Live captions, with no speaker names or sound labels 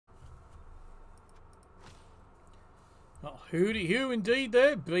Well, hooty hoo indeed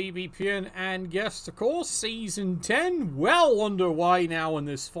there, BBPN and guests, of course, Season 10 well underway now in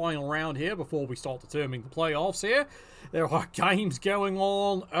this final round here before we start determining the playoffs here. There are games going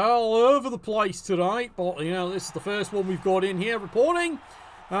on all over the place tonight, but, you know, this is the first one we've got in here reporting.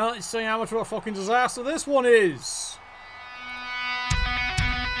 Let's see how much of a fucking disaster this one is.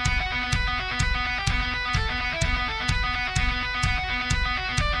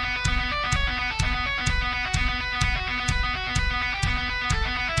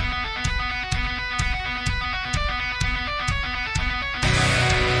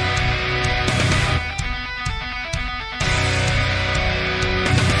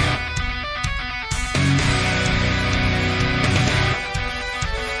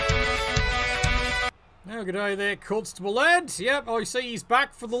 Good day there, Constable Ed. Yep, I see he's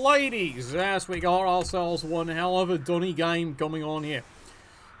back for the ladies. Yes, we got ourselves one hell of a dunny game coming on here.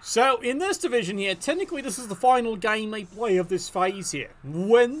 So, in this division here, technically this is the final game they play of this phase here.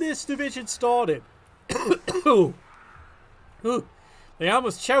 When this division started... they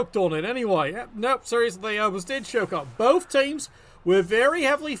almost choked on it anyway. Yep, nope, seriously, they almost did choke up. Both teams were very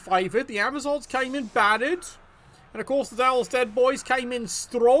heavily favoured. The Amazons came in battered. And of course the Dallas Dead Boys came in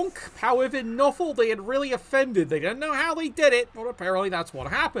strong. However, Nuffle, they had really offended. They didn't know how they did it, but apparently that's what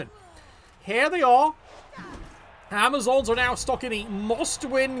happened. Here they are. Amazons are now stuck in a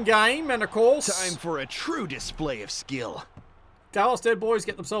must-win game, and of course... time for a true display of skill. Dallas Dead Boys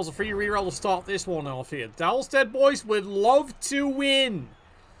get themselves a free reroll to start this one off here. Dallas Dead Boys would love to win.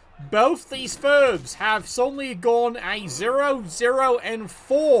 Both these firms have suddenly gone a 0-0 and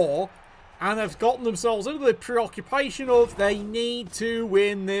 4... and they've gotten themselves into the preoccupation of they need to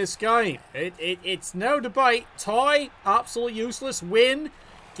win this game. It's no debate. Tie, absolutely useless. Win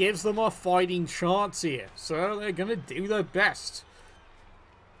gives them a fighting chance here. So they're going to do their best.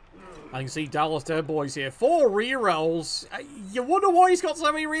 I can see Dallas Dead Boys here. 4 rerolls. You wonder why he's got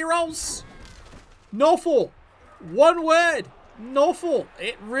so many rerolls? Nuffle. One word. Nuffle.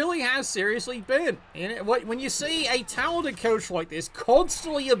 It really has seriously been. And when you see a talented coach like this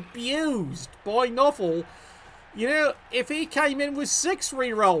constantly abused by Nuffle, you know, if he came in with 6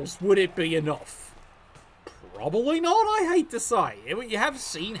 rerolls, would it be enough? Probably not, I hate to say. You have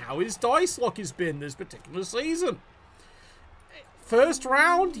seen how his dice luck has been this particular season. First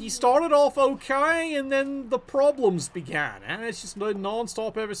round, he started off okay, and then the problems began. And it's just been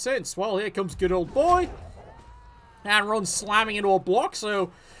non-stop ever since. Well, here comes good old boy. And runs slamming into a block,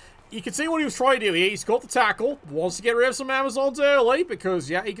 so you can see what he was trying to do here. He's got the tackle, wants to get rid of some Amazons early, because,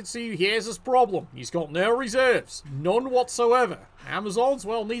 yeah, you can see here's his problem. He's got no reserves. None whatsoever. Amazons,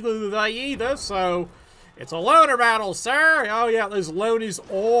 well, neither do they either, so it's a loner battle, sir. Oh, yeah, there's loners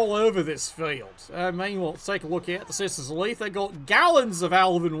all over this field. Meanwhile, let's take a look here at the Sisters of Leith. They got gallons of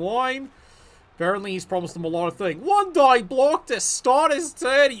Alvin wine. Apparently, he's promised them a lot of things. One die block to start his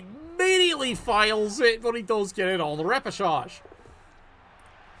turn. He immediately fails it, but he does get it on the repechage.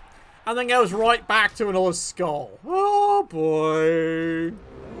 And then goes right back to another skull. Oh boy.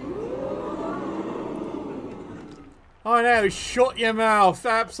 I know, shut your mouth.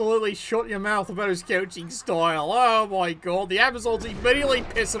 Absolutely shut your mouth about his coaching style. Oh my god, the Amazons immediately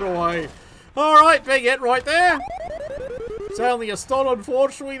piss it away. Alright, big hit right there. It's only a stun,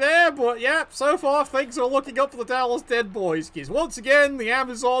 unfortunately, there, but yeah, so far things are looking up for the Dallas Dead Boys. Because once again, the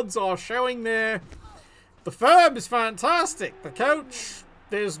Amazons are showing their... The firm is fantastic. The coach,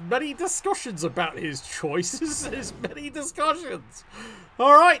 there's many discussions about his choices. There's many discussions.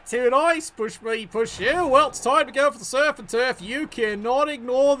 Alright, 2 dice, push me, push you. Well, it's time to go for the surf and turf. You cannot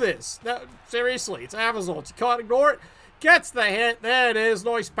ignore this. No, seriously, it's Amazons. You can't ignore it. Gets the hit. There it is.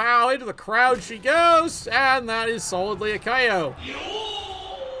 Nice power into the crowd she goes. And that is solidly a KO.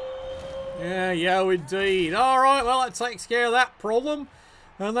 Yeah, yo, indeed. Alright, well, that takes care of that problem.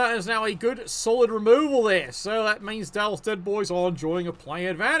 And that is now a good, solid removal there. So that means Dallas Dead Boys are enjoying a play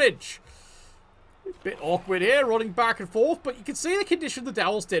advantage. A bit awkward here, running back and forth. But you can see the condition the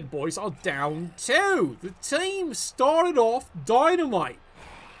Dallas Dead Boys are down to. The team started off dynamite.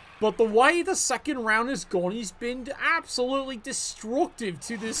 But the way the second round has gone, he's been absolutely destructive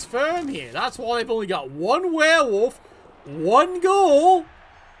to this firm here. That's why they've only got 1 werewolf, 1 ghoul.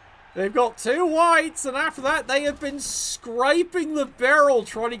 They've got 2 whites, and after that, they have been scraping the barrel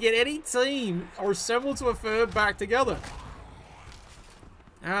trying to get any team or semblance of a firm back together.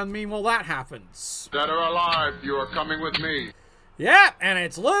 And meanwhile, that happens. Dead or alive, you are coming with me. Yeah, and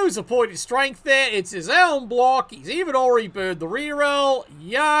it's Lou's appointed strength there. It's his own block. He's even already burned the reroll.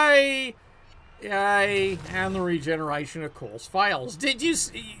 Yay. Yay. And the regeneration, of course, fails. Did you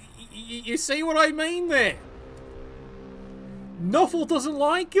see what I mean there? Nuffle doesn't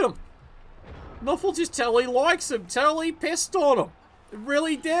like him. Nuffle just totally likes him, totally pissed on him. It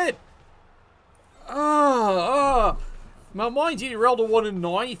really did. Now, mind you, he rolled a 1 and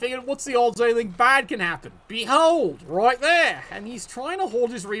 9. He figured, what's the odds anything bad can happen? Behold, right there. And he's trying to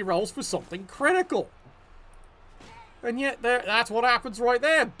hold his rerolls for something critical. And yet, that's what happens right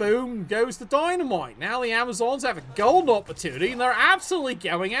there. Boom, goes the dynamite. Now the Amazons have a golden opportunity, and they're absolutely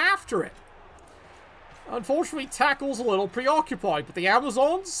going after it. Unfortunately, Tackle's a little preoccupied, but the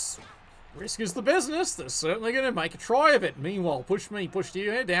Amazons, risk is the business. They're certainly going to make a try of it. Meanwhile, push me, push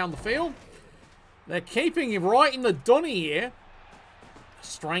you here down the field. They're keeping him right in the dunny here.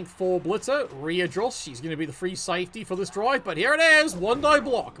 Strength 4 blitzer, readjust. She's going to be the free safety for this drive, but here it is. 1-die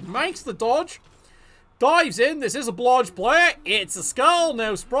block. Makes the dodge. Dives in. This is a blodge player. It's a skull.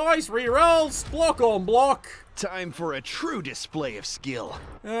 No surprise. Rerolls. Block on block. Time for a true display of skill.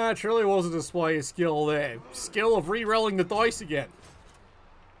 It truly was a display of skill there. Skill of re-rolling the dice again.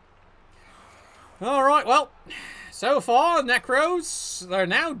 Alright, well, so far, Necros, they're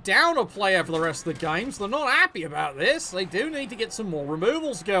now down a player for the rest of the game, so they're not happy about this. They do need to get some more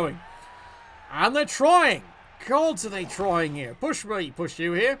removals going. And they're trying. Gods, are they trying here? Push me, push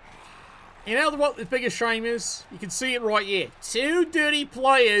you here. You know what the biggest shame is? You can see it right here. 2 dirty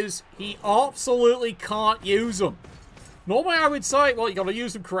players, he absolutely can't use them. Normally I would say, well, you got to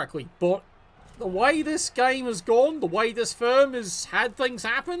use them correctly, but the way this game has gone, the way this firm has had things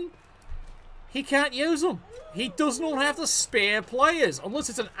happen, he can't use them. He does not have the spare players. Unless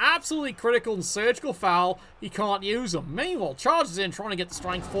it's an absolutely critical and surgical foul, he can't use them. Meanwhile, charges in, trying to get the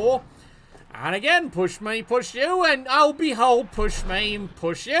strength 4. And again, push me, push you, and oh, behold, push me and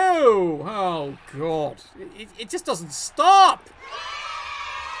push you. Oh, God. It just doesn't stop.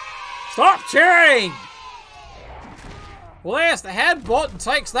 Stop cheering. Well, there's the headbutt and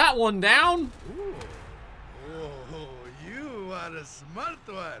takes that one down. Oh, you are a smart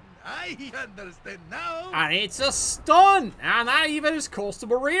one. I understand now. And it's a stun. And that even has cost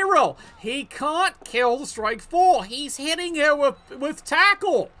him a reroll. He can't kill the strike 4. He's hitting her with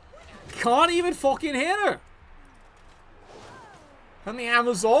tackle. Can't even fucking hit her. And the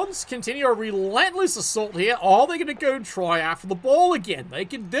Amazons continue a relentless assault here. Are they going to go and try after the ball again? They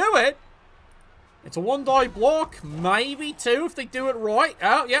can do it. It's a 1-die block. Maybe 2 if they do it right.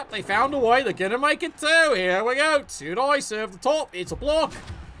 Oh, yep, they found a way. They're going to make it 2. Here we go. 2 dice, serve the top. It's a block.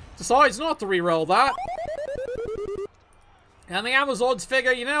 Decides not to re-roll that. And the Amazons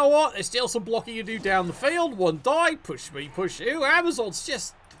figure, you know what? There's still some blocking you do down the field. 1 die. Push me, push you. Amazons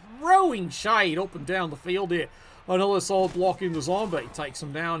just throwing shade up and down the field here. Another solid block in the zombie. Takes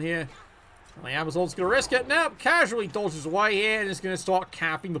him down here. And the Amazon's going to risk it. Nope, casually dodges away here and is going to start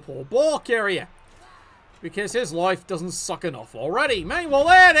capping the poor ball carrier. Because his life doesn't suck enough already. Meanwhile,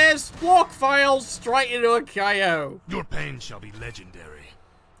 there it is. Block fails straight into a KO. Your pain shall be legendary.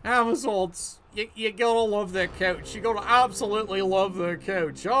 Amazons, you gotta love their coach. You gotta absolutely love their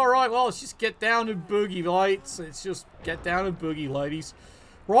coach. Alright, well, let's just get down and boogie, lights. Let's just get down and boogie, ladies.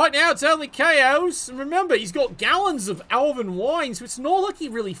 Right now, it's only KOs. And remember, he's got gallons of elven wine, so it's not like he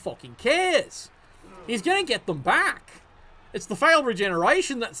really fucking cares. He's gonna get them back. It's the failed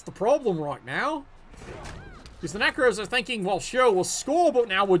regeneration that's the problem right now. Because the Necros are thinking, well, sure, we'll score, but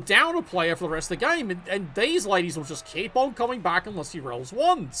now we're down a player for the rest of the game. And these ladies will just keep on coming back unless he rolls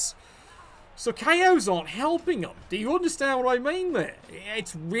ones. So KOs aren't helping him. Do you understand what I mean there?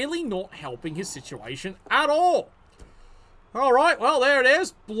 It's really not helping his situation at all. Alright, well, there it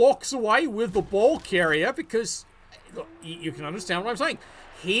is. Blocks away with the ball carrier because, look, you can understand what I'm saying.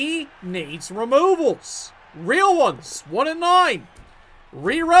 He needs removals. Real ones. 1 and 9.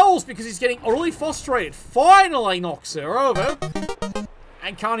 Re-rolls because he's getting utterly frustrated. Finally knocks her over.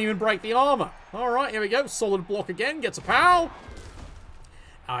 And can't even break the armor. Alright, here we go. Solid block again. Gets a pow.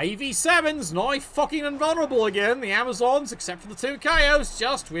 AV7's now fucking invulnerable again. The Amazons, except for the 2 KOs,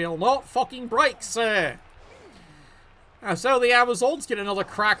 just will not fucking break, sir. And so the Amazons get another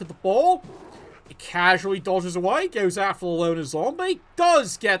crack at the ball. He casually dodges away. Goes after the loner zombie.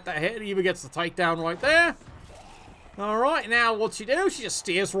 Does get the hit. Even gets the takedown right there. Alright, now what's she do? She just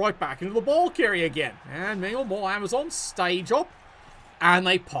steers right back into the ball carrier again. And meanwhile, more Amazons stage up. And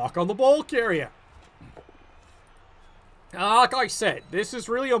they park on the ball carrier. Like I said, this is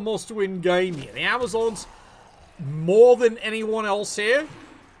really a must-win game here. The Amazons, more than anyone else here,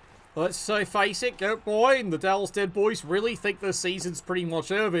 let's face it, Goat Boy and the Dallas Dead Boys really think the season's pretty much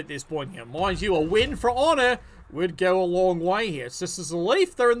over at this point here. Mind you, a win for honor would go a long way here. Sisters of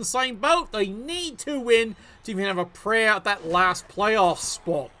Leaf, they're in the same boat. They need to win to even have a prayer at that last playoff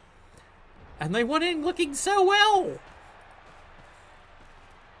spot. And they went in looking so well.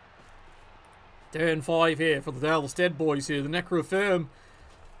 Turn 5 here for the Dallas Dead Boys here. The Necro firm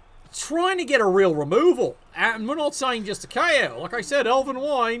trying to get a real removal. And we're not saying just a KO. Like I said, Elven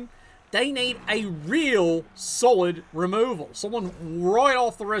Wine, they need a real solid removal. Someone right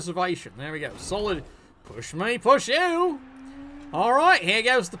off the reservation. There we go. Solid. Push me, push you. Alright, here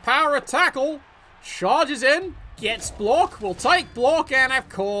goes the power of tackle. Charges in. Gets block. We'll take block. And of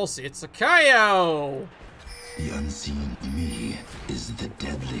course, it's a KO. The unseen me is the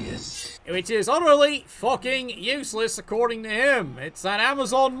deadliest. Which is utterly fucking useless according to him. It's that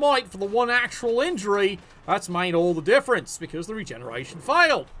Amazon might for the one actual injury that's made all the difference because the regeneration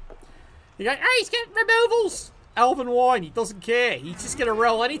failed. You go, oh, he's getting removals. Elven Wine, he doesn't care. He's just going to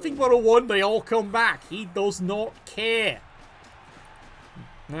roll anything but a 1, they all come back. He does not care.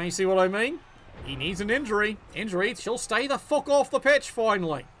 Now you see what I mean? He needs an injury. Injury, she'll stay the fuck off the pitch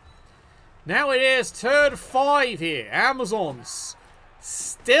finally. Now it is turn 5 here. Amazons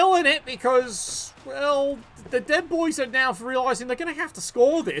still in it because, well, the Dead Boys are now realising they're going to have to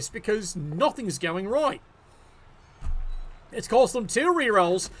score this because nothing's going right. It's cost them 2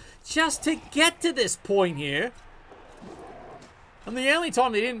 rerolls just to get to this point here. And the only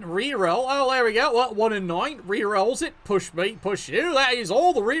time they didn't reroll, oh, there we go, well, 1 in 9, rerolls it, push me, push you, that is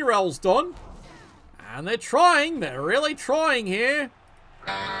all the rerolls done. And they're trying, they're really trying here.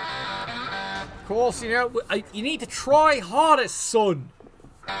 Of course, you know, you need to try harder, son.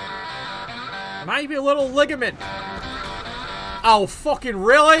 Maybe a little ligament. Oh, fucking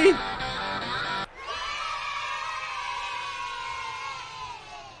really?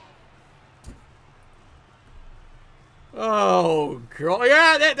 Oh, God.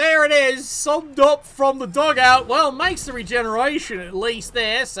 Yeah, there it is. Summed up from the dugout. Well, makes the regeneration at least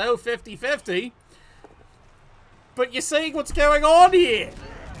there, so 50-50. But you're seeing what's going on here.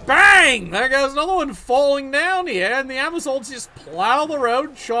 Bang! There goes another one falling down here, and the Amazons just plow the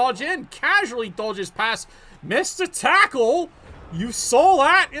road, charge in, casually dodges past Mr. Tackle. You saw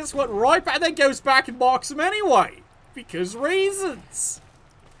that. It just went right back, and then goes back and marks him anyway. Because reasons.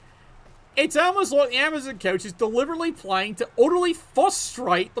 It's almost like the Amazon coach is deliberately playing to utterly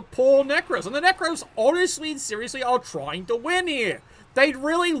frustrate the poor Necros. And the Necros honestly and seriously are trying to win here. They'd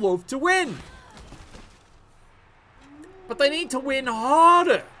really love to win. But they need to win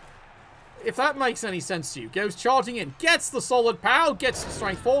harder. If that makes any sense to you. Goes charging in. Gets the solid power. Gets the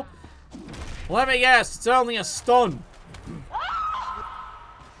strength 4. Let me guess. It's only a stun.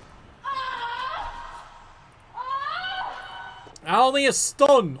 Only a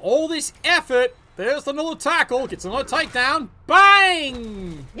stun. All this effort. There's another tackle. Gets another takedown.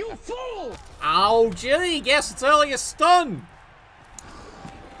 Bang! You fool! Oh, gee. Guess it's only a stun.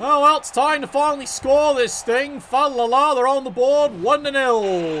 Oh, well, it's time to finally score this thing. Fa-la-la, they're on the board.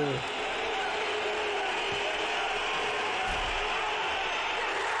 1-0.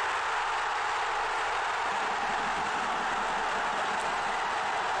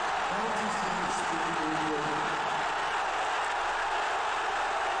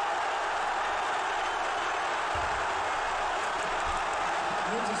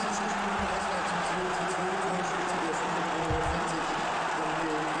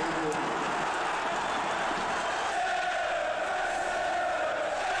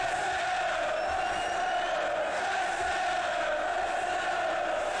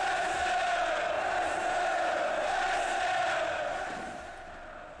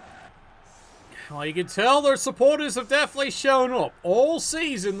 Well, you can tell their supporters have definitely shown up. All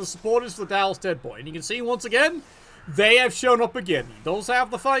season, the supporters for the Dallas Dead Boy. And you can see, once again, they have shown up again. He does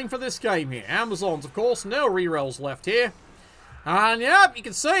have the fame for this game here. Amazons, of course, no rerolls left here. And, yep, you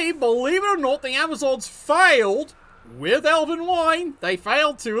can see, believe it or not, the Amazons failed with Elven Wine. They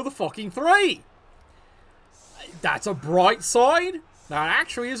failed 2 of the fucking 3. That's a bright side. That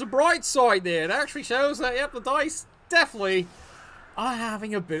actually is a bright side there. It actually shows that, yep, the dice definitely are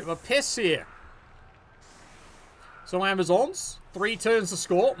having a bit of a piss here. So Amazons, 3 turns to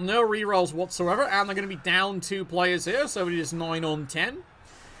score, no rerolls whatsoever, and they're going to be down 2 players here, so it is 9 on 10.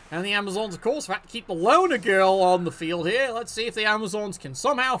 And the Amazons, of course, have to keep the loner girl on the field here. Let's see if the Amazons can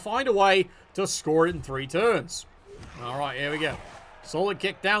somehow find a way to score it in 3 turns. Alright, here we go. Solid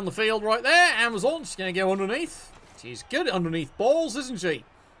kick down the field right there. Amazons going to go underneath. She's good underneath balls, isn't she?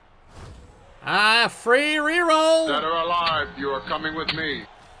 Free reroll. Dead or alive, you are coming with me.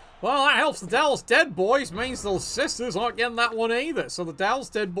 Well, that helps the Dallas Dead Boys. Means the sisters aren't getting that one either. So the Dallas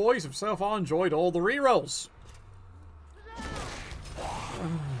Dead Boys have so far enjoyed all the rerolls.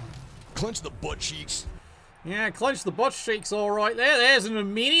 Clench the butt cheeks. Yeah, clench the butt cheeks all right there. There's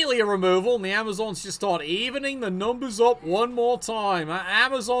immediately a removal, and the Amazons just start evening the numbers up one more time.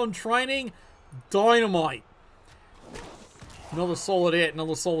 Amazon training, dynamite. Another solid hit,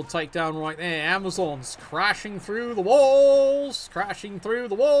 another solid takedown right there. Amazon's crashing through the walls. Crashing through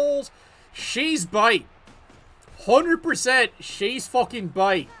the walls. She's bait. 100% she's fucking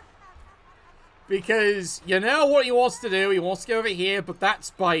bait. Because you know what he wants to do. He wants to go over here, but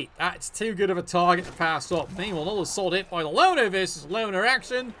that's bait. That's too good of a target to pass up. Meanwhile, another solid hit by the loner versus loner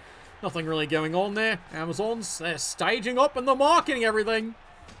action. Nothing really going on there. Amazons, they're staging up and they're marking everything.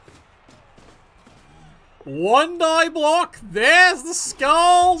 One die block. There's the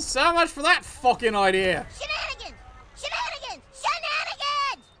skull. So much for that fucking idea. Shenanigans! Shenanigans!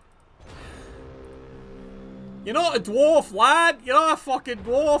 Shenanigans! You're not a dwarf, lad. You're not a fucking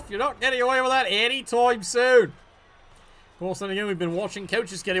dwarf. You're not getting away with that anytime soon. Of course, then again, we've been watching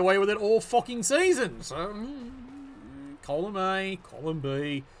coaches get away with it all fucking season. So, column A, column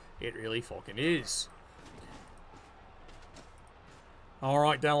B. It really fucking is.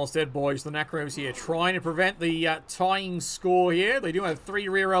 Alright, Dallas Dead Boys, the Necros here, trying to prevent the tying score here. They do have 3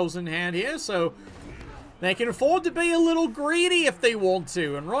 rerolls in hand here, so they can afford to be a little greedy if they want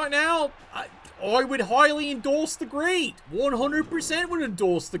to. And right now, I would highly endorse the greed. 100% would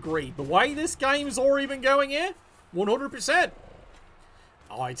endorse the greed. The way this game is already been going here, 100%.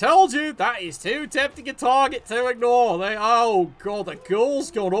 I told you, that is too tempting a target to ignore. Oh god, the goal's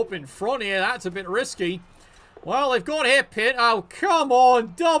gone up in front here. That's a bit risky. Well, they've got hit pit. Oh, come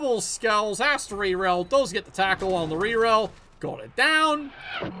on. Double skulls. Has to reroll. Does get the tackle on the reroll. Got it down.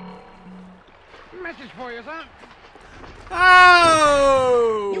 Message for you, son.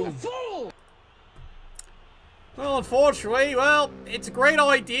 Oh! You fool! Well, unfortunately, it's a great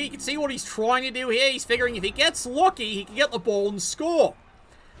idea. You can see what he's trying to do here. He's figuring if he gets lucky, he can get the ball and score.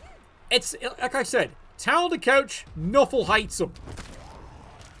 It's, like I said, talented coach, Nuffle hates him.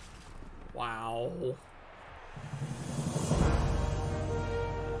 Wow.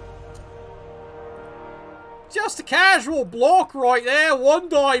 Just a casual block right there. One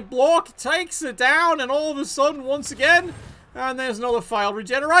die block. Takes it down. And all of a sudden, once again, and there's another failed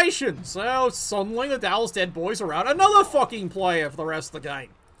regeneration. So suddenly the Dallas Dead Boys are out another fucking player for the rest of the game.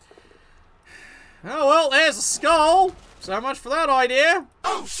 Oh well, there's a skull. So much for that idea.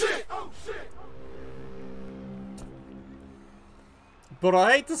 Oh shit! Oh shit! But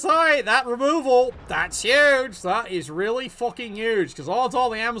I hate to say, that removal, that's huge. That is really fucking huge. Because odds are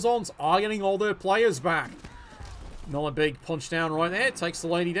the Amazons are getting all their players back. Another big punch down right there. Takes the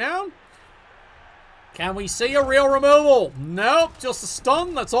lady down. Can we see a real removal? Nope, just a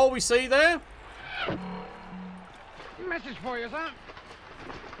stun. That's all we see there. Message for you, son.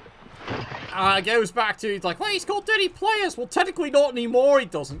 It goes back to, he's like, well, he's got dirty players. Well, technically not anymore, he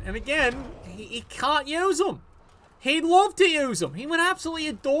doesn't. And again, he can't use them. He'd love to use them. He would absolutely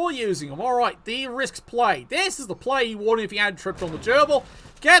adore using them. All right, the risks play. This is the play he wanted if he had tripped on the gerbil.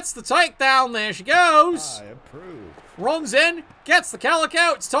 Gets the takedown. There she goes. I approve. Runs in. Gets the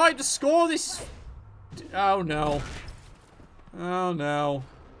calico. It's time to score this. Oh, no. Oh, no.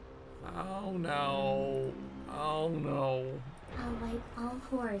 Oh, no. Oh, no. I'll wipe all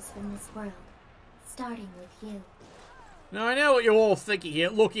horrors from this world, starting with you. Now, I know what you're all thinking here.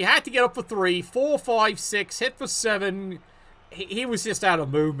 Look, he had to get up for 3, 4, 5, 6, hit for 7. He was just out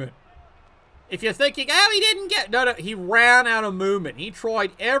of movement. If you're thinking, oh, he didn't get... No, he ran out of movement. He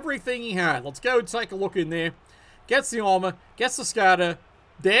tried everything he had. Let's go take a look in there. Gets the armor, gets the scatter.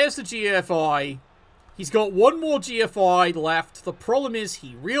 There's the GFI. He's got one more GFI left. The problem is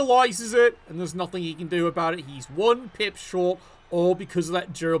he realizes it, and there's nothing he can do about it. He's 1 pip short, all because of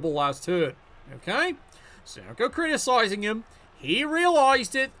that gerbil last turn. Okay? So don't go criticizing him. He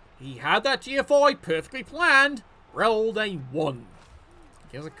realized it. He had that GFI perfectly planned. Rolled a 1.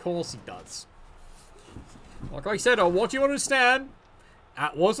 Because of course he does. Like I said, I want you to understand,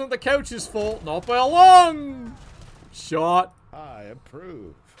 that wasn't the coach's fault, not by a long shot. I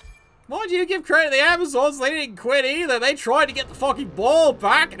approve. Mind you, give credit to the Amazons, they didn't quit either. They tried to get the fucking ball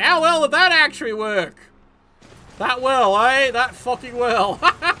back, and how well did that actually work? That well, eh? That fucking well.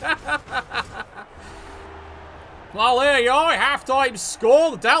 Well, there you are, halftime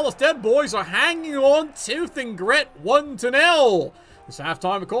score. The Dallas Dead Boys are hanging on tooth and grit, 1-0. This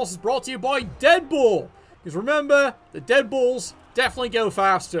halftime, of course, is brought to you by Dead Bull. Because remember, the Dead Bulls definitely go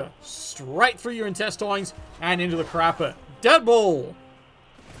faster. Straight through your intestines and into the crapper. Dead Bull.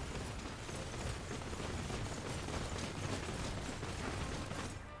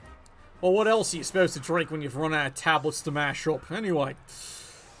 Well, what else are you supposed to drink when you've run out of tablets to mash up? Anyway,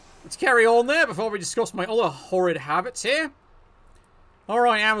 let's carry on there before we discuss my other horrid habits here.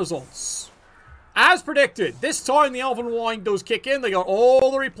 Alright, Amazons. As predicted, this time the Elven Wine does kick in. They got all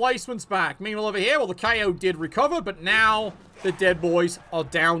the replacements back. Meanwhile, over here, well, the KO did recover, but now the Dead Boys are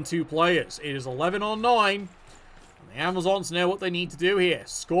down 2 players. It is 11 on 9. The Amazons know what they need to do here.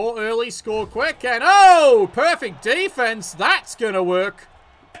 Score early, score quick, and oh! Perfect defense. That's gonna work.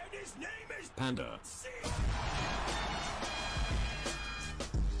 And his name is Panda.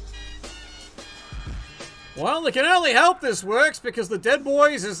 Well, they can only hope this works because the Dead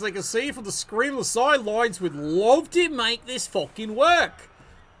Boys, as they can see from the screen on the sidelines, would love to make this fucking work.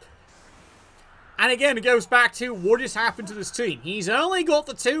 And again, it goes back to what has happened to this team. He's only got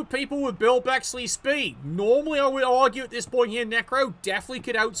the 2 people with Bill Bexley's speed. Normally, I would argue at this point here, Necro definitely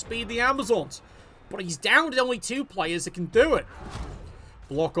could outspeed the Amazons. But he's down to only 2 players that can do it.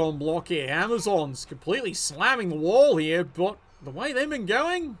 Block on block here. Amazons completely slamming the wall here, but the way they've been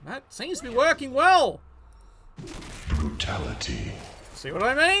going, that seems to be working well. Brutality. See what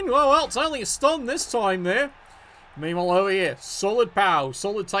I mean? Well, it's only a stun this time there. Meanwhile over here, solid pow,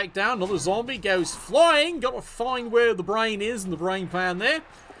 solid takedown, another zombie goes flying. Got to find where the brain is in the brain pan there.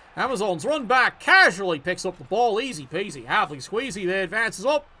 Amazons run back, casually picks up the ball, easy peasy, happily squeezy there, advances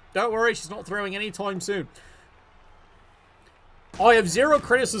up. Don't worry, she's not throwing anytime soon. I have 0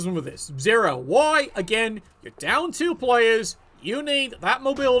 criticism with this, 0. Why? Again, you're down 2 players, you need that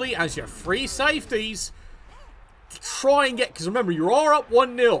mobility as your free safeties. Try and get, because remember, you are up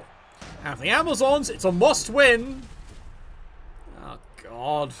 1-0. And for the Amazons, it's a must-win. Oh,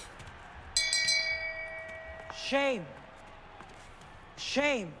 God. Shame.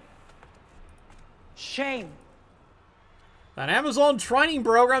 Shame. Shame. That Amazon training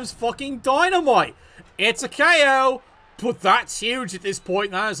program's fucking dynamite. It's a KO, but that's huge at this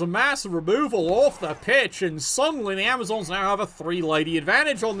point. That is a massive removal off the pitch, and suddenly the Amazons now have a 3-lady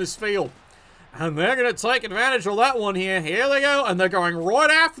advantage on this field. And they're going to take advantage of that one here. Here they go. And they're going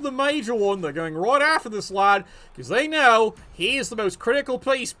right after the major one. They're going right after this lad. Because they know he is the most critical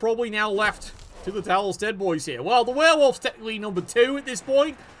piece probably now left to the Dallas Dead Boys here. Well, the Werewolf's technically number 2 at this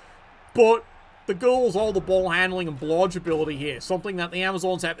point. But the Ghouls all the ball handling and blodge ability here. Something that the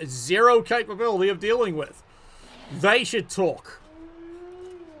Amazons have 0 capability of dealing with. They should talk.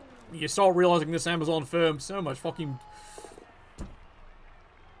 You start realizing this Amazon firm so much fucking...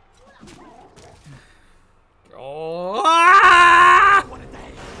 Oh, ah! What a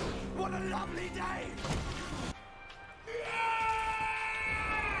day! What a lovely day!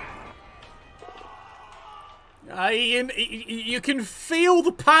 You can feel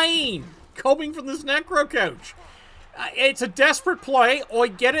the pain coming from this Necro coach. It's a desperate play. I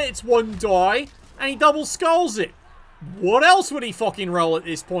get it, it's 1 die, and he double skulls it. What else would he fucking roll at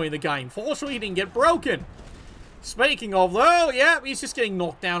this point in the game? Fortunately, he didn't get broken. Speaking of, though, yeah, he's just getting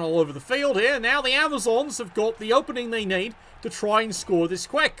knocked down all over the field here. Now the Amazons have got the opening they need to try and score this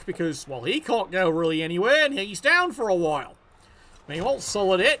quick. Because, well, he can't go really anywhere, and he's down for a while. Meanwhile,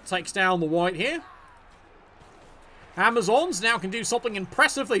 solid hit. Takes down the white here. Amazons now can do something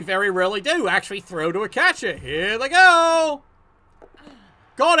impressive they very rarely do. Actually throw to a catcher. Here they go.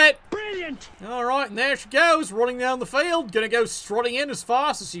 Got it. Brilliant. All right, and there she goes, running down the field. Gonna go strutting in as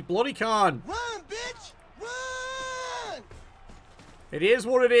fast as she bloody can. Run, bitch! Run! It is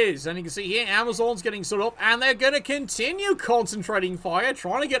what it is, and you can see here, Amazon's getting stood up, and they're going to continue concentrating fire,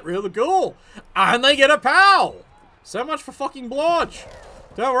 trying to get rid of the ghoul. And they get a pow! So much for fucking blodge.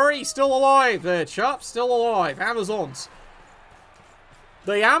 Don't worry, he's still alive there, chap. Still alive. Amazons.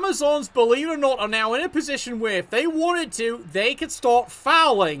 The Amazons, believe it or not, are now in a position where if they wanted to, they could start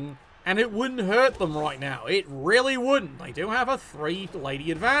fouling, and it wouldn't hurt them right now. It really wouldn't. They do have a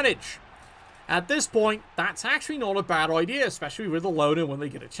 3-lady advantage. At this point, that's actually not a bad idea, especially with the loader when they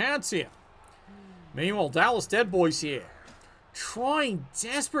get a chance here. Meanwhile, Dallas Dead Boys here, trying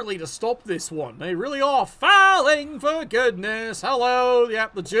desperately to stop this one. They really are fouling, for goodness. Hello,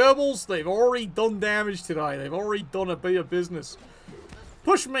 yep, the gerbils, they've already done damage today. They've already done a bit of business.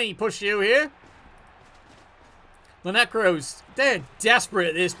 Push me, push you here. The Necros, they're desperate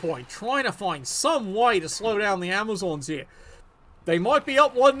at this point, trying to find some way to slow down the Amazons here. They might be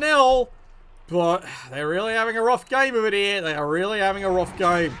up 1-0. But they're really having a rough game of it here. They are really having a rough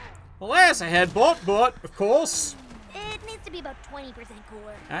game. Well, there's a headbutt, but, of course... It needs to be about 20%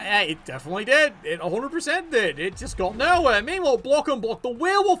 cooler. It definitely did. It 100% did. It just got nowhere. Meanwhile, block on block, the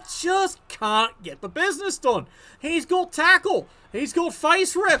Werewolf just can't get the business done. He's got tackle. He's got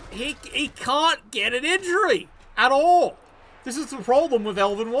face rip. He can't get an injury at all. This is the problem with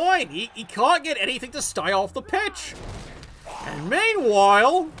Elvin Wine. He can't get anything to stay off the pitch. And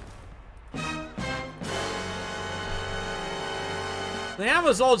meanwhile... the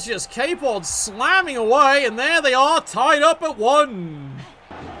Amazons just keep on slamming away, and there they are, tied up at 1.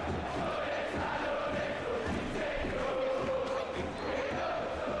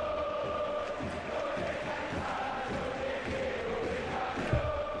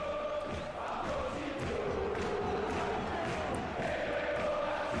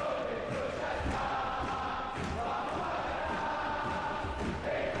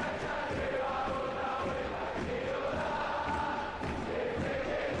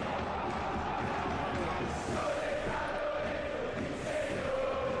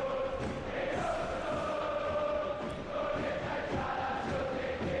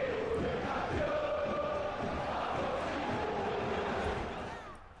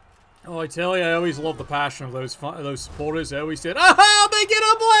 Oh, I tell you, I always love the passion of those supporters. I always did. Oh, they get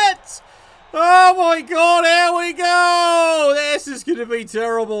a blitz! Oh my god, here we go! This is going to be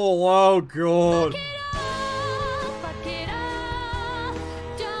terrible. Oh god. Fuck it all.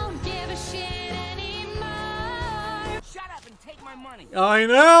 Don't give a shit anymore. Shut up and take my money. I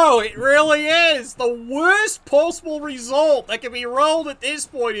know, it really is. The worst possible result that can be rolled at this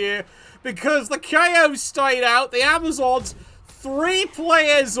point here, because the KO stayed out, the Amazons, 3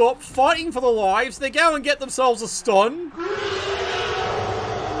 players up, fighting for their lives. They go and get themselves a stun.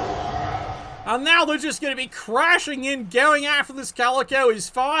 And now they're just going to be crashing in, going after this Calico as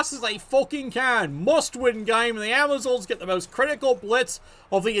fast as they fucking can. Must-win game, and the Amazons get the most critical blitz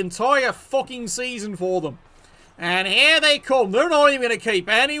of the entire fucking season for them. And here they come. They're not even going to keep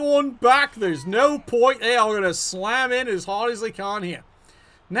anyone back. There's no point. They are going to slam in as hard as they can here.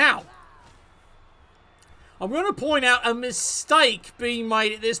 Now, I'm going to point out a mistake being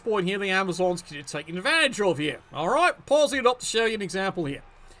made at this point here the Amazons could have taken advantage of here. Alright, pausing it up to show you an example here.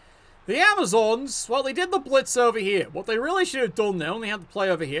 The Amazons, well, they did the blitz over here. What they really should have done now, and they had to play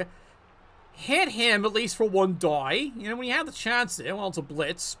over here, hit him at least for 1 die. You know, when you had the chance there, well, it's a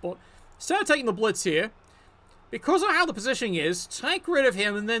blitz, but instead of taking the blitz here, because of how the positioning is, take rid of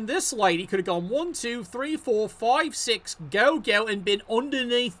him, and then this lady could have gone 1, 2, 3, 4, 5, 6, go, and been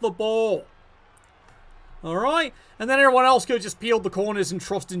underneath the ball. Alright? And then everyone else could have just peeled the corners and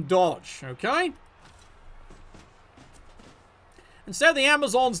trust in dodge, okay? Instead, the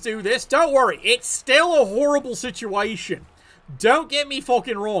Amazons do this. Don't worry, it's still a horrible situation. Don't get me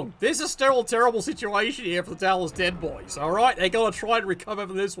fucking wrong. This is still a terrible situation here for the Dallas Dead Boys. Alright, they gotta try to recover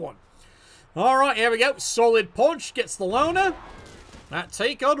from this one. Alright, here we go. Solid punch gets the loner. That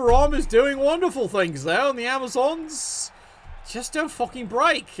take under arm is doing wonderful things though, and the Amazons just don't fucking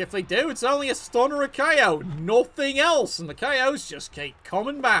break. If they do, it's only a stun or a KO. Nothing else. And the KOs just keep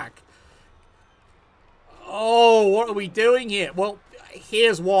coming back. Oh, what are we doing here? Well,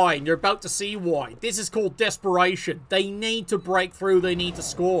 here's why, and you're about to see why. This is called desperation. They need to break through. They need to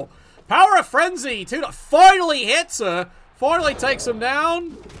score. Power of Frenzy. Finally hits her. Finally takes him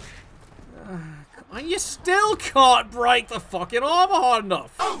down. And you still can't break the fucking armor hard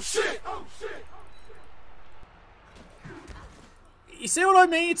enough. Oh shit! Oh shit! You see what I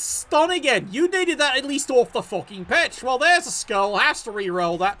mean? It's stun again. You needed that at least off the fucking pitch. Well, there's a skull. Has to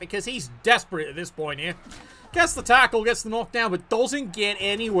re-roll that because he's desperate at this point here. Gets the tackle, gets the knockdown, but doesn't get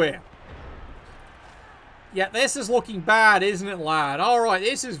anywhere. Yeah, this is looking bad, isn't it, lad? Alright,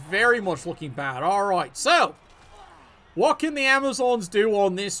 this is very much looking bad. Alright, so what can the Amazons do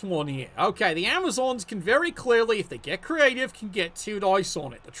on this one here? Okay, the Amazons can very clearly, if they get creative, can get 2 dice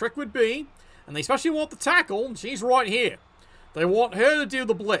on it. The trick would be, and they especially want the tackle, and she's right here. They want her to do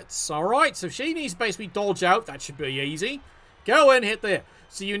the blitz, alright? So she needs to basically dodge out. That should be easy. Go in, hit there.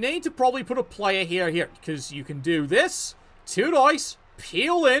 So you need to probably put a player here, because you can do this. 2 dice,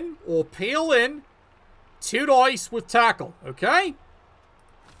 peel in, or peel in. 2 dice with tackle, okay?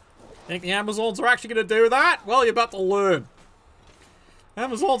 Think the Amazons are actually going to do that? Well, you're about to learn.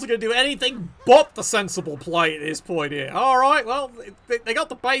 Amazons are going to do anything but the sensible play at this point here. Alright, well, they got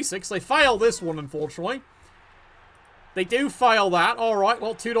the basics. They failed this one, unfortunately. They do fail that. Alright,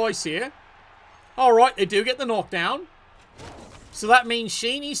 well, 2 dice here. Alright, they do get the knockdown. So that means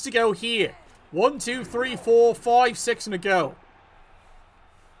she needs to go here. 1, 2, 3, 4, 5, 6, and a go.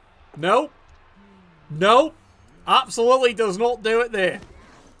 Nope. Nope. Absolutely does not do it there.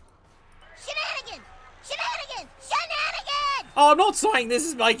 Shenanigans! Shenanigans! Shenanigans! Oh, I'm not saying this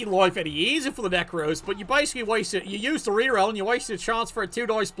is making life any easier for the Necros, but you basically wasted... You used the reroll and you wasted a chance for a 2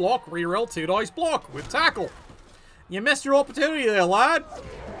 dice block. Reroll 2 dice block with tackle. You missed your opportunity there, lad.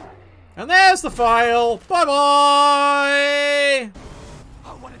 And there's the fail. Bye-bye.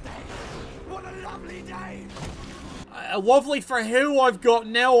 Oh, what a day! What a lovely day! Lovely for who? I've got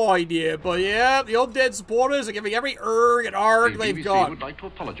no idea. But yeah, the undead supporters are giving every erg and arg they've BBC got. would like to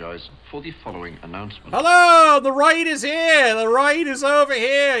apologise for the following announcement. Hello, the raid is here. The raid is over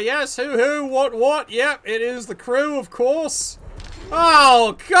here. Yes, who, what? Yep, it is the crew, of course.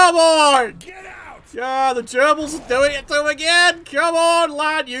 Oh, come on. Get out! Yeah, the gerbils are doing it to him again. Come on,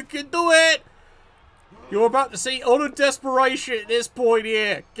 lad, you can do it. You're about to see utter desperation at this point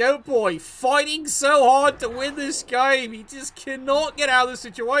here. Goat Boy fighting so hard to win this game. He just cannot get out of the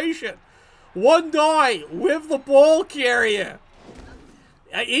situation. 1 die with the ball carrier.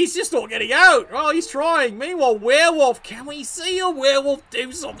 He's just not getting out. Oh, he's trying. Meanwhile, Werewolf, can we see a Werewolf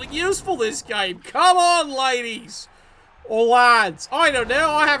do something useful this game? Come on, ladies. Or lads. I don't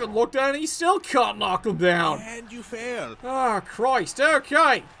know. I haven't looked at it. He still can't knock him down. And you failed. Oh, Christ.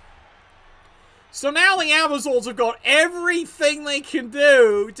 Okay. So now the Amazons have got everything they can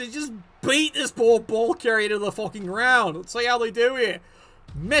do to just beat this poor ball carrier to the fucking ground. Let's see how they do here.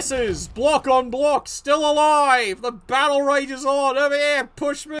 Misses. Block on block. Still alive. The battle rages on. Over here.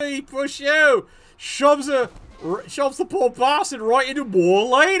 Push me. Push you. Shoves the poor bastard right into more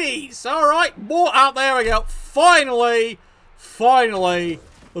ladies. Alright. More. Oh, there we go. Finally.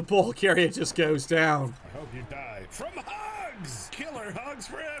 The ball carrier just goes down. I hope you die from hugs. Killer hugs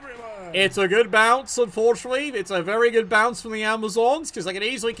for everyone. It's a good bounce, unfortunately. It's a very good bounce from the Amazons, because they can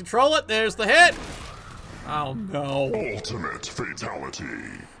easily control it. There's the hit. Oh, no. Ultimate fatality.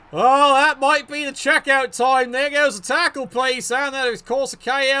 Oh, that might be the checkout time. There goes the tackle place, and that is, of course, a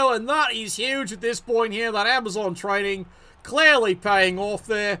KO, and that is huge at this point here. That Amazon training clearly paying off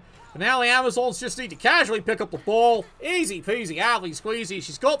there. And now the Amazons just need to casually pick up the ball. Easy peasy, apply squeezy.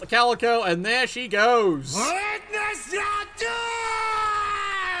 She's got the calico, and there she goes. Witness your doom!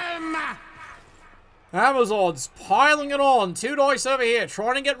 Amazons piling it on. 2 dice over here,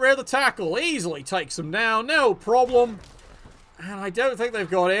 trying to get rid of the tackle. Easily takes them down, no problem. And I don't think they've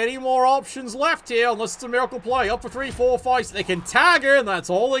got any more options left here, unless it's a miracle play. Up for 3, 4 fights. They can tag her, and that's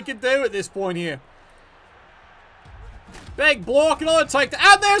all they can do at this point here. Big block, another take,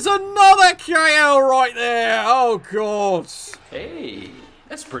 and there's another KO right there. Oh, God. Hey,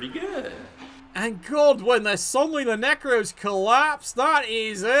 that's pretty good. And God, when they're suddenly the Necros collapse, that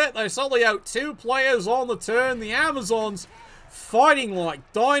is it. They're suddenly out 2 players on the turn. The Amazons fighting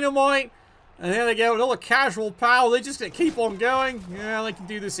like dynamite. And there they go, another casual power. They're just going to keep on going. Yeah, they can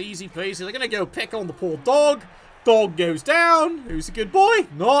do this easy peasy. They're going to go pick on the poor dog. Dog goes down. Who's a good boy?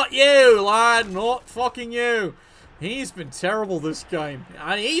 Not you, lad. Not fucking you. He's been terrible this game.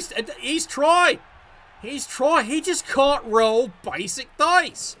 And he's tried. He's tried. He just can't roll basic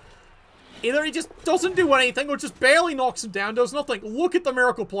dice. Either he just doesn't do anything or just barely knocks him down, does nothing. Look at the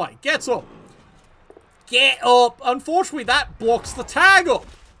miracle play. Gets up. Get up. Unfortunately, that blocks the tag up.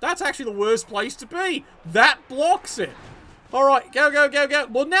 That's actually the worst place to be. That blocks it. Alright, go, go, go, go.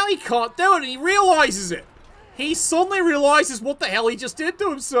 Well, now he can't do it and he realizes it. He suddenly realizes what the hell he just did to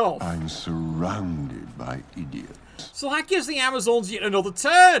himself. I'm surrounded by idiots. So that gives the Amazons yet another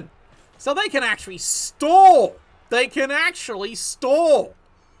turn. So they can actually stall. They can actually stall.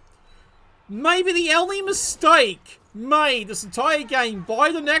 Maybe the only mistake made this entire game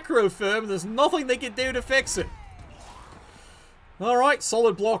by the Necro firm, there's nothing they can do to fix it. Alright,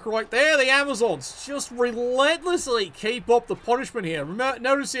 solid block right there. The Amazons just relentlessly keep up the punishment here. Remember,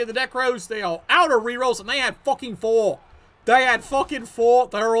 notice here the Necros, they are out of rerolls and they had fucking 4. They had fucking 4.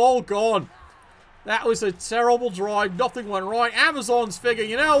 They're all gone. That was a terrible drive. Nothing went right. Amazons figure,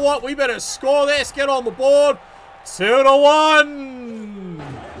 you know what? We better score this. Get on the board. 2-1.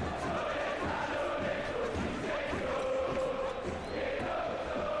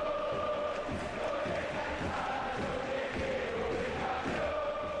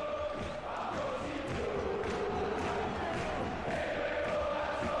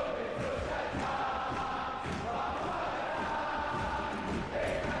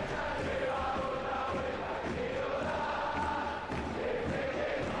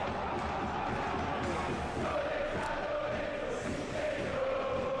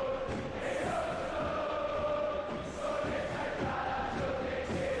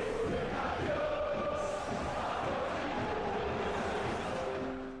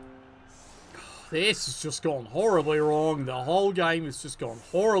 This has just gone horribly wrong. The whole game has just gone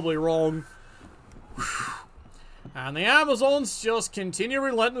horribly wrong. And the Amazons just continue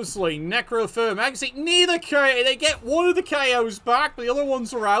relentlessly. Necro firm. Actually, neither KO. They get one of the KOs back, but the other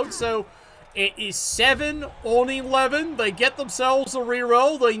ones are out. So it is 7 on 11. They get themselves a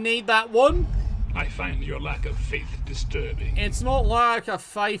reroll. They need that one. I find your lack of faith disturbing. It's not lack of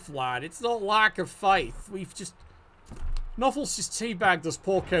faith, lad. It's not lack of faith. We've just... Nuffles just teabagged this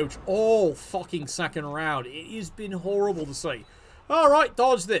poor coach all fucking second round. It has been horrible to see. Alright,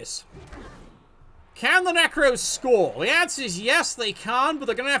 dodge this. Can the Necros score? The answer is yes, they can, but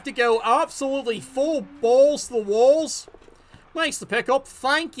they're going to have to go absolutely full balls to the walls. Makes the pickup.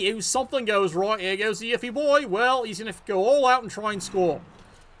 Thank you. Something goes right. Here goes the iffy boy. Well, he's going to go all out and try and score.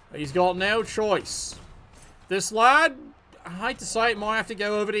 He's got no choice. This lad, I hate to say it, might have to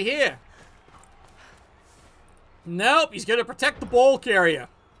go over to here. Nope, he's going to protect the ball carrier.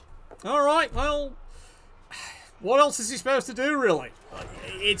 Alright, well, what else is he supposed to do, really?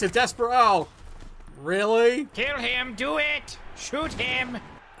 It's a desperate... Oh, really? Kill him, do it! Shoot him!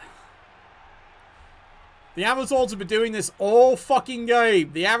 The Amazons have been doing this all fucking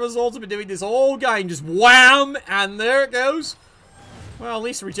game. The Amazons have been doing this all game. Just wham! And there it goes. Well, at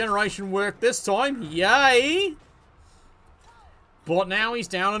least regeneration worked this time. Yay! But now he's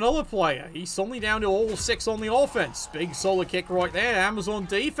down another player. He's suddenly down to all 6 on the offense. Big solid kick right there. Amazon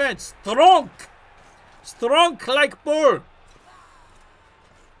defense. Strong! Strong like bull.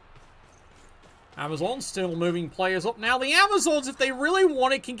 Amazon still moving players up. Now, the Amazons, if they really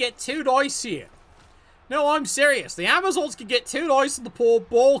want it, can get 2 dice here. No, I'm serious. The Amazons can get 2 dice in the poor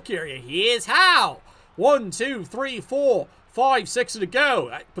bulk area. Here's how. 1, 2, 3, 4, 5, 6 to go.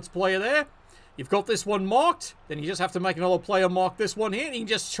 That puts player there. You've got this one marked. Then you just have to make another player mark this one here. And you can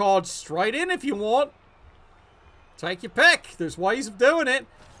just charge straight in if you want. Take your pick. There's ways of doing it.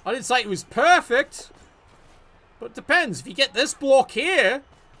 I didn't say it was perfect. But it depends. If you get this block here,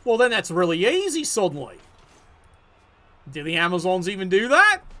 well, then that's really easy suddenly. Do the Amazons even do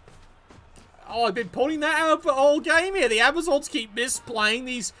that? Oh, I've been putting that out for all game here. The Amazons keep misplaying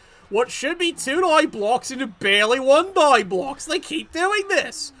these, what should be 2-die blocks into barely 1-die blocks. They keep doing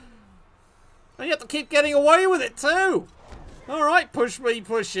this. And you have to keep getting away with it too. Alright, push me,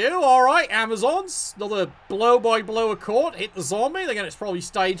 push you. Alright, Amazons. Another blow-by-blow accord. Hit the zombie. They're going to probably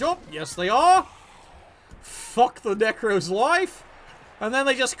stage up. Yes, they are. Fuck the Necro's life. And then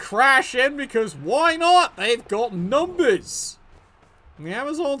they just crash in because why not? They've got numbers. And the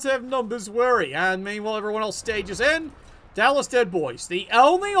Amazons have numbers, worry. And meanwhile, everyone else stages in. Dallas Dead Boys. The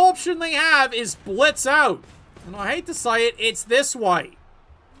only option they have is blitz out. And I hate to say it, it's this way.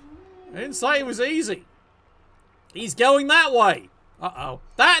 I didn't say it was easy. He's going that way. Uh-oh.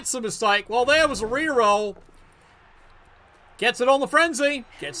 That's a mistake. Well, there was a reroll. Gets it on the frenzy.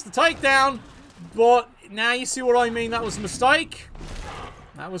 Gets the takedown. But now you see what I mean. That was a mistake.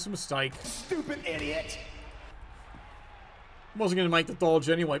 That was a mistake. Stupid idiot. Wasn't going to make the dodge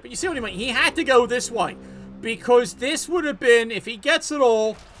anyway. But you see what I mean? He had to go this way. Because this would have been, if he gets it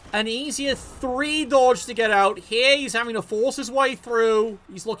all, an easier 3 dodge to get out. Here, he's having to force his way through.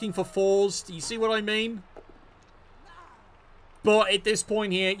 He's looking for 4s. Do you see what I mean? But at this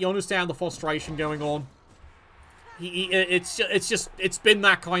point here, you understand the frustration going on. It's been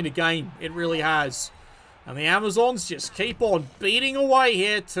that kind of game. It really has. And the Amazons just keep on beating away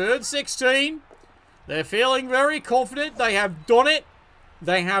here. Turn 16. They're feeling very confident. They have done it.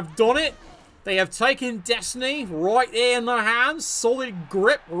 They have done it. They have taken Destiny right there in their hands. Solid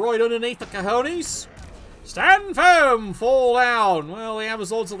grip right underneath the cojones. Stand firm, fall down. Well, the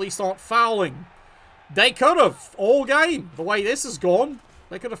Amazons at least aren't fouling. They could have all game. The way this has gone,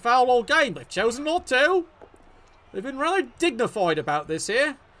 they could have fouled all game. They've chosen not to. They've been rather dignified about this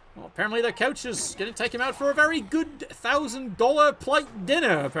here. Well, apparently their coach is going to take him out for a very good $1,000 plate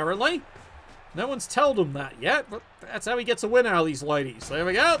dinner, apparently. No one's told him that yet, but that's how he gets a win out of these ladies. There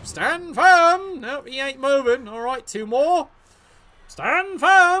we go. Stand firm. Nope, he ain't moving. All right, 2 more. Stand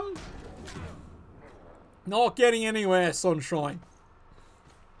firm. Not getting anywhere, sunshine.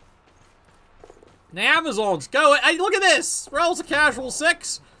 The Amazons go. Hey, look at this. Rolls a casual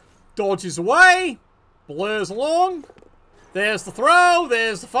 6. Dodges away. Blurs along. There's the throw.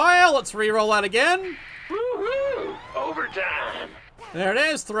 There's the fire. Let's re-roll that again. Woohoo! Overtime. There it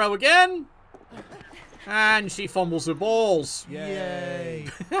is. Throw again. And she fumbles her balls. Yay.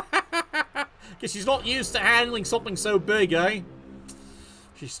 Because she's not used to handling something so big, eh?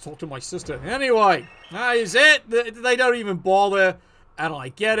 She's talked to my sister. Anyway, that is it. They don't even bother. And I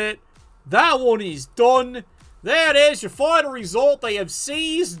get it. That one is done. There it is. Your final result. They have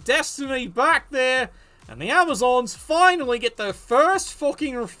seized Destiny back there. And the Amazons finally get their first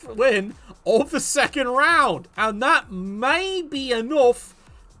fucking win of the second round. And that may be enough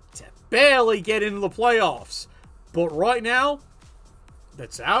to barely get into the playoffs. But right now,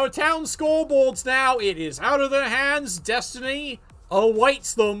 that's out of town scoreboards now. It is out of their hands. Destiny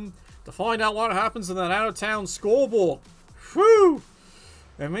awaits them to find out what happens in that out of town scoreboard. Whew!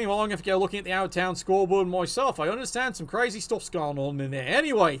 And meanwhile, I'm going to have to go looking at the out of town scoreboard myself. I understand some crazy stuff's going on in there.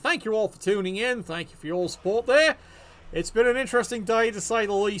 Anyway, thank you all for tuning in. Thank you for your support there. It's been an interesting day to say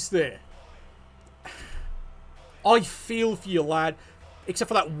the least there. I feel for you, lad. Except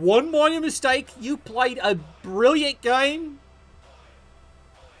for that one minor mistake, you played a brilliant game.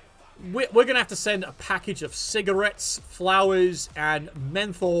 We're going to have to send a package of cigarettes, flowers, and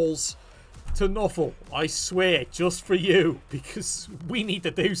menthols to Nuffle, I swear, just for you, because we need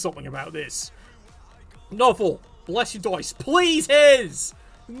to do something about this. Nuffle, bless your dice, please his!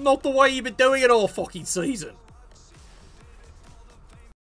 Not the way you've been doing it all fucking season.